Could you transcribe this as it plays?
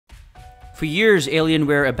For years,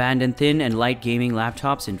 Alienware abandoned thin and light gaming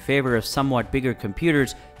laptops in favor of somewhat bigger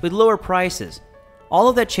computers with lower prices. All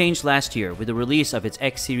of that changed last year with the release of its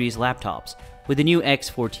X series laptops. With the new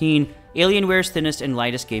X14, Alienware's thinnest and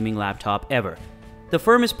lightest gaming laptop ever, the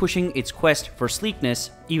firm is pushing its quest for sleekness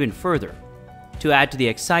even further. To add to the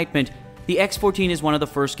excitement, the X14 is one of the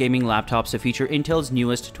first gaming laptops to feature Intel's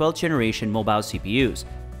newest 12th generation mobile CPUs.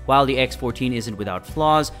 While the X14 isn't without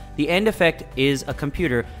flaws, the end effect is a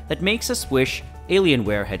computer that makes us wish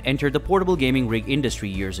Alienware had entered the portable gaming rig industry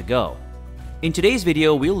years ago. In today's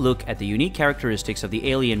video, we'll look at the unique characteristics of the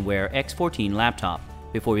Alienware X14 laptop.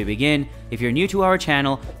 Before we begin, if you're new to our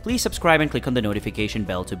channel, please subscribe and click on the notification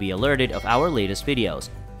bell to be alerted of our latest videos.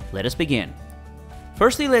 Let us begin.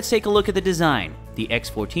 Firstly, let's take a look at the design. The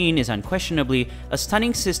X14 is unquestionably a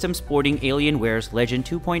stunning system sporting Alienware's Legend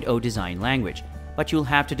 2.0 design language, but you'll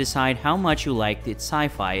have to decide how much you like its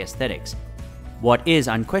sci-fi aesthetics. What is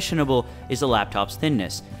unquestionable is the laptop's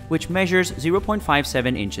thinness, which measures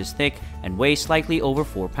 0.57 inches thick and weighs slightly over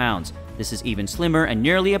 4 pounds. This is even slimmer and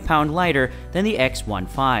nearly a pound lighter than the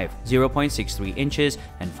X15, 0.63 inches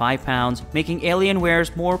and 5 pounds, making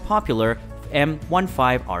Alienware's more popular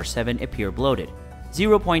M15R7 appear bloated,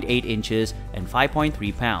 0.8 inches and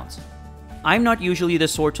 5.3 pounds. I'm not usually the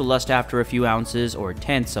sort to lust after a few ounces or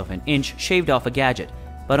tenths of an inch shaved off a gadget,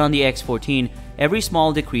 but on the X14, every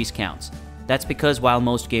small decrease counts. That's because while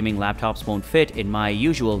most gaming laptops won't fit in my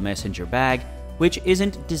usual messenger bag, which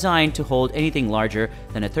isn't designed to hold anything larger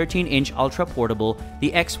than a 13-inch ultra-portable,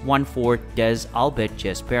 the X14 does, albeit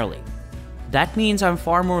just barely. That means I'm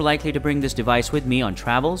far more likely to bring this device with me on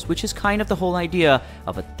travels, which is kind of the whole idea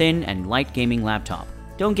of a thin and light gaming laptop.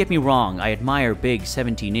 Don't get me wrong, I admire big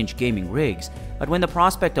 17-inch gaming rigs, but when the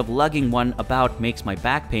prospect of lugging one about makes my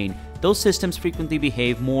back pain, those systems frequently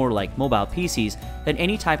behave more like mobile PCs than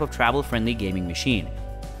any type of travel-friendly gaming machine.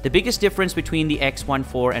 The biggest difference between the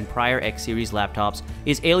X14 and prior X series laptops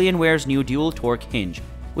is Alienware's new dual torque hinge,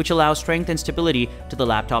 which allows strength and stability to the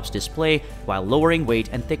laptop's display while lowering weight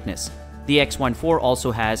and thickness. The X14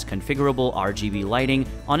 also has configurable RGB lighting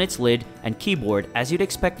on its lid and keyboard as you'd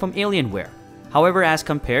expect from Alienware. However, as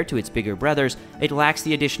compared to its bigger brothers, it lacks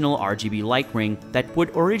the additional RGB light ring that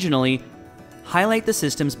would originally highlight the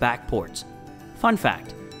system's back ports. Fun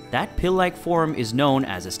fact, that pill-like form is known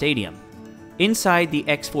as a stadium. Inside, the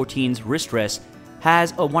X14's wrist rest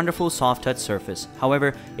has a wonderful soft-touch surface.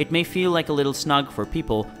 However, it may feel like a little snug for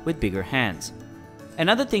people with bigger hands.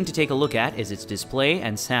 Another thing to take a look at is its display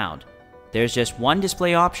and sound. There's just one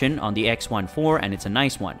display option on the X14 and it's a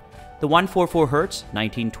nice one. The 144Hz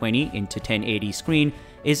 1920 into 1080 screen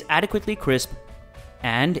is adequately crisp,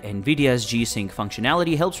 and NVIDIA's G-Sync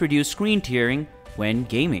functionality helps reduce screen tearing when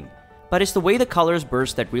gaming. But it's the way the colors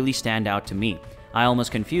burst that really stand out to me. I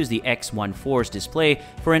almost confused the X14's display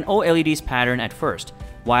for an OLED's pattern at first.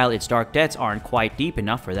 While its dark depths aren't quite deep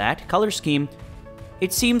enough for that color scheme,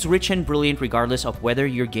 it seems rich and brilliant regardless of whether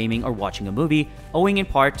you're gaming or watching a movie, owing in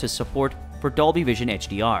part to support for Dolby Vision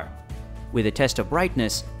HDR. With a test of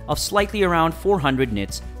brightness of slightly around 400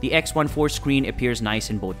 nits, the X14 screen appears nice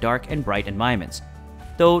in both dark and bright environments,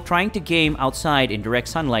 though trying to game outside in direct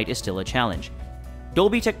sunlight is still a challenge.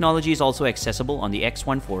 Dolby technology is also accessible on the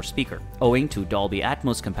X14 speaker, owing to Dolby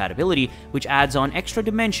Atmos compatibility, which adds on extra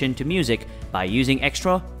dimension to music by using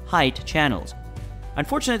extra height channels.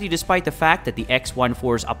 Unfortunately, despite the fact that the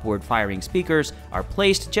X14's upward-firing speakers are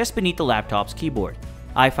placed just beneath the laptop's keyboard,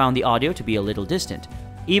 I found the audio to be a little distant.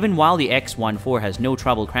 Even while the X14 has no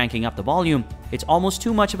trouble cranking up the volume, it's almost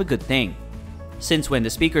too much of a good thing, since when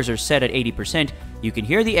the speakers are set at 80%, you can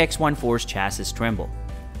hear the X14's chassis tremble.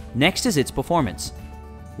 Next is its performance.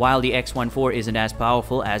 While the X14 isn't as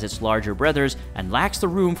powerful as its larger brothers and lacks the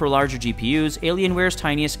room for larger GPUs, Alienware's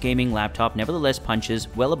tiniest gaming laptop nevertheless punches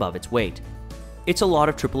well above its weight. It's a lot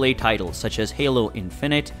of AAA titles such as Halo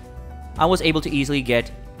Infinite. I was able to easily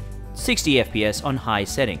get 60 FPS on high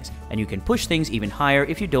settings, and you can push things even higher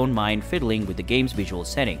if you don't mind fiddling with the game's visual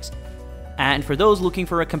settings. And for those looking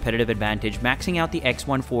for a competitive advantage, maxing out the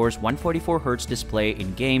X14's 144Hz display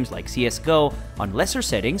in games like CSGO on lesser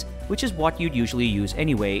settings, which is what you'd usually use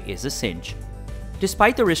anyway, is a cinch.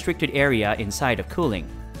 Despite the restricted area inside of cooling,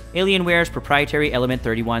 Alienware's proprietary Element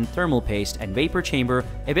 31 thermal paste and vapor chamber,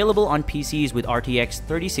 available on PCs with RTX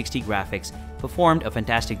 3060 graphics, performed a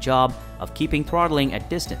fantastic job of keeping throttling at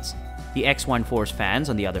distance. The X14's fans,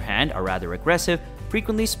 on the other hand, are rather aggressive,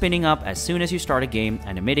 frequently spinning up as soon as you start a game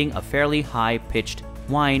and emitting a fairly high-pitched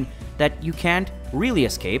whine that you can't really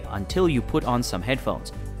escape until you put on some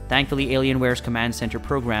headphones. Thankfully, Alienware's Command Center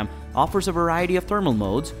program offers a variety of thermal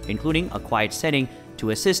modes, including a quiet setting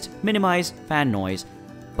to minimize fan noise,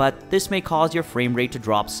 but this may cause your frame rate to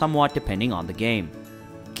drop somewhat depending on the game.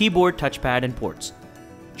 Keyboard, touchpad, and ports.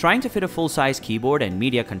 Trying to fit a full-size keyboard and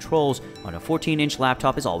media controls on a 14-inch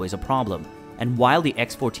laptop is always a problem, and while the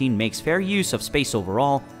X14 makes fair use of space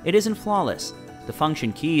overall, it isn't flawless. The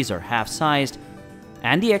function keys are half-sized,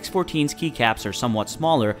 and the X14's keycaps are somewhat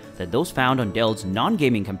smaller than those found on Dell's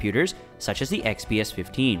non-gaming computers such as the XPS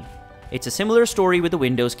 15. It's a similar story with the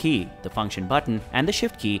Windows key, the function button, and the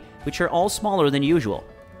Shift key, which are all smaller than usual.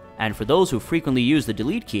 And for those who frequently use the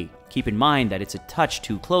Delete key, keep in mind that it's a touch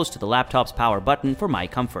too close to the laptop's power button for my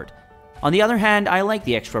comfort. On the other hand, I like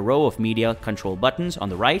the extra row of media control buttons on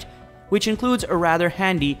the right, which includes a rather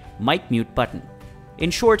handy mic mute button.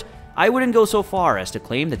 In short, I wouldn't go so far as to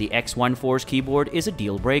claim that the X14's keyboard is a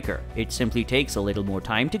deal breaker. It simply takes a little more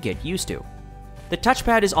time to get used to. The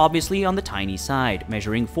touchpad is obviously on the tiny side,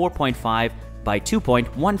 measuring 4.5 by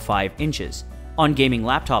 2.15 inches. On gaming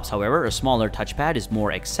laptops, however, a smaller touchpad is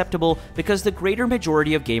more acceptable because the greater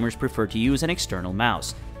majority of gamers prefer to use an external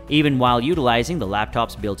mouse, even while utilizing the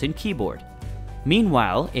laptop's built-in keyboard.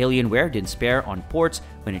 Meanwhile, Alienware didn't spare on ports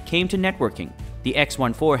when it came to networking. The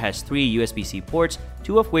X14 has 3 USB-C ports,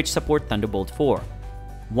 2 of which support Thunderbolt 4.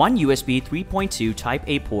 One USB 3.2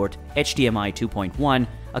 Type-A port, HDMI 2.1,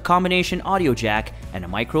 a combination audio jack, and a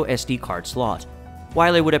micro SD card slot.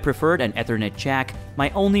 While I would have preferred an Ethernet jack, my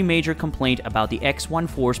only major complaint about the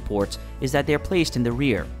X14's ports is that they're placed in the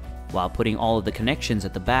rear. While putting all of the connections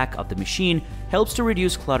at the back of the machine helps to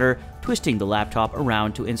reduce clutter, twisting the laptop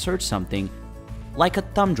around to insert something like a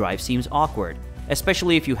thumb drive seems awkward,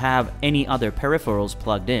 especially if you have any other peripherals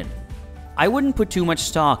plugged in. I wouldn't put too much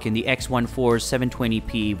stock in the X14's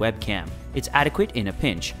 720p webcam. It's adequate in a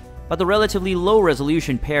pinch, but the relatively low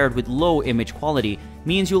resolution paired with low image quality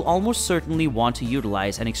means you'll almost certainly want to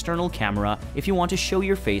utilize an external camera if you want to show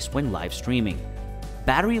your face when live streaming.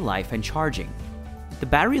 Battery life and charging. The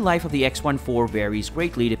battery life of the X14 varies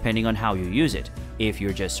greatly depending on how you use it. If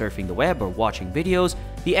you're just surfing the web or watching videos,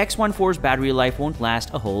 the X14's battery life won't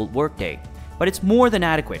last a whole workday. But it's more than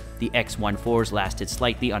adequate. The X14's lasted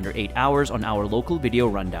slightly under 8 hours on our local video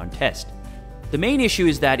rundown test. The main issue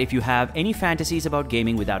is that if you have any fantasies about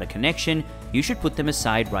gaming without a connection, you should put them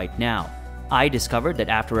aside right now. I discovered that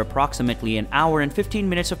after approximately an hour and 15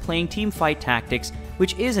 minutes of playing Teamfight Tactics,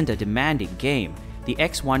 which isn't a demanding game, the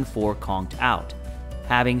X14 conked out.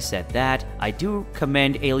 Having said that, I do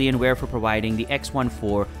commend Alienware for providing the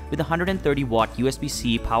X14 with a 130-watt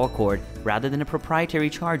USB-C power cord rather than a proprietary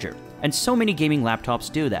charger, and so many gaming laptops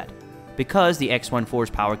do that. Because the X14's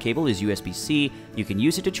power cable is USB-C, you can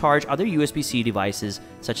use it to charge other USB-C devices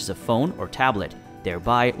such as a phone or tablet,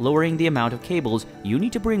 thereby lowering the amount of cables you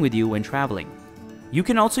need to bring with you when traveling. You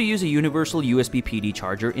can also use a universal USB PD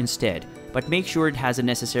charger instead, but make sure it has a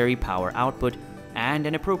necessary power output and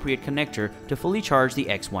an appropriate connector to fully charge the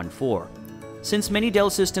X14. Since many Dell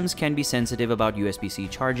systems can be sensitive about USB-C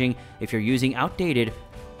charging if you're using outdated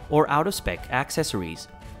or out-of-spec accessories.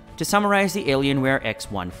 To summarize, the Alienware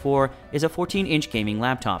X14 is a 14-inch gaming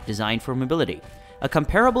laptop designed for mobility. A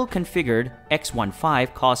comparable configured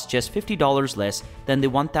X15 costs just $50 less than the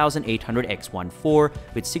 1800 X14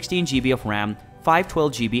 with 16 GB of RAM,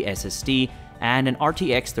 512 GB SSD, and an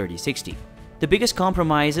RTX 3060. The biggest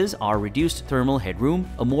compromises are reduced thermal headroom,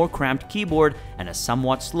 a more cramped keyboard, and a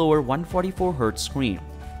somewhat slower 144Hz screen.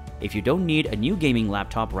 If you don't need a new gaming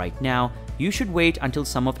laptop right now, you should wait until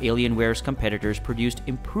some of Alienware's competitors produced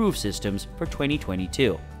improved systems for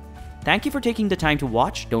 2022. Thank you for taking the time to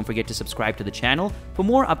watch. Don't forget to subscribe to the channel for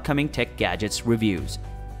more upcoming tech gadgets reviews.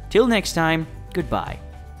 Till next time, goodbye.